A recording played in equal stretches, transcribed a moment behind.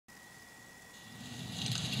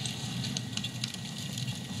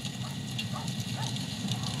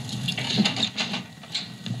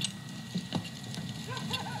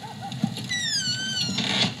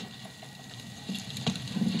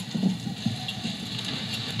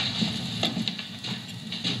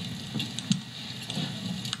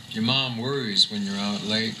Your mom worries when you're out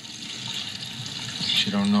late.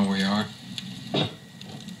 She don't know where you are.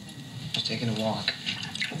 Just taking a walk.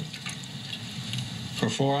 For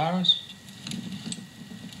 4 hours?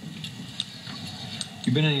 If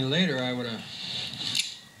you'd been any later, I would have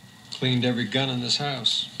cleaned every gun in this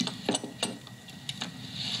house.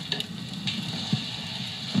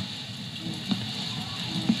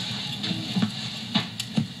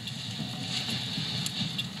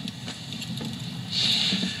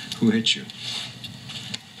 Who hit you?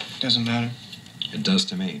 Doesn't matter. It does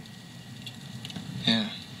to me. Yeah,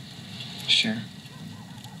 sure.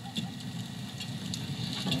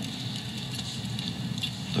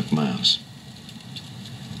 Look, Miles,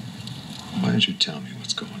 why don't you tell me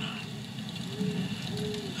what's going on?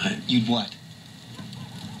 You'd what?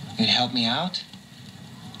 You'd help me out?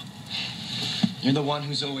 You're the one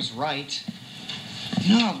who's always right.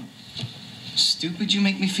 You know how stupid you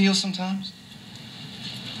make me feel sometimes?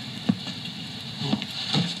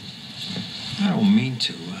 I don't mean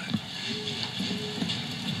to.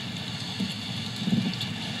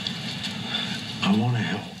 I want to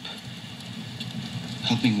help.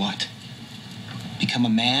 Help me what? Become a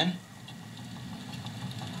man?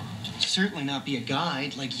 Certainly not be a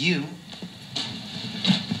guide like you.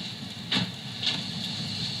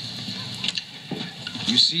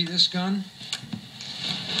 You see this gun?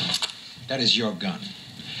 That is your gun.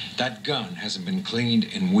 That gun hasn't been cleaned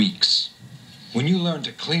in weeks. When you learn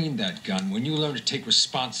to clean that gun, when you learn to take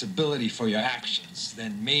responsibility for your actions,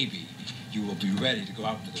 then maybe you will be ready to go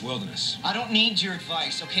out into the wilderness. I don't need your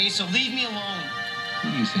advice, okay? So leave me alone.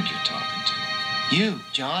 Who do you think you're talking to? You,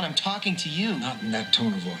 John. I'm talking to you. Not in that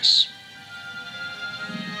tone of voice.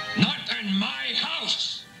 Not in my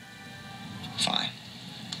house! Fine.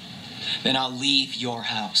 Then I'll leave your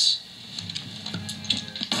house.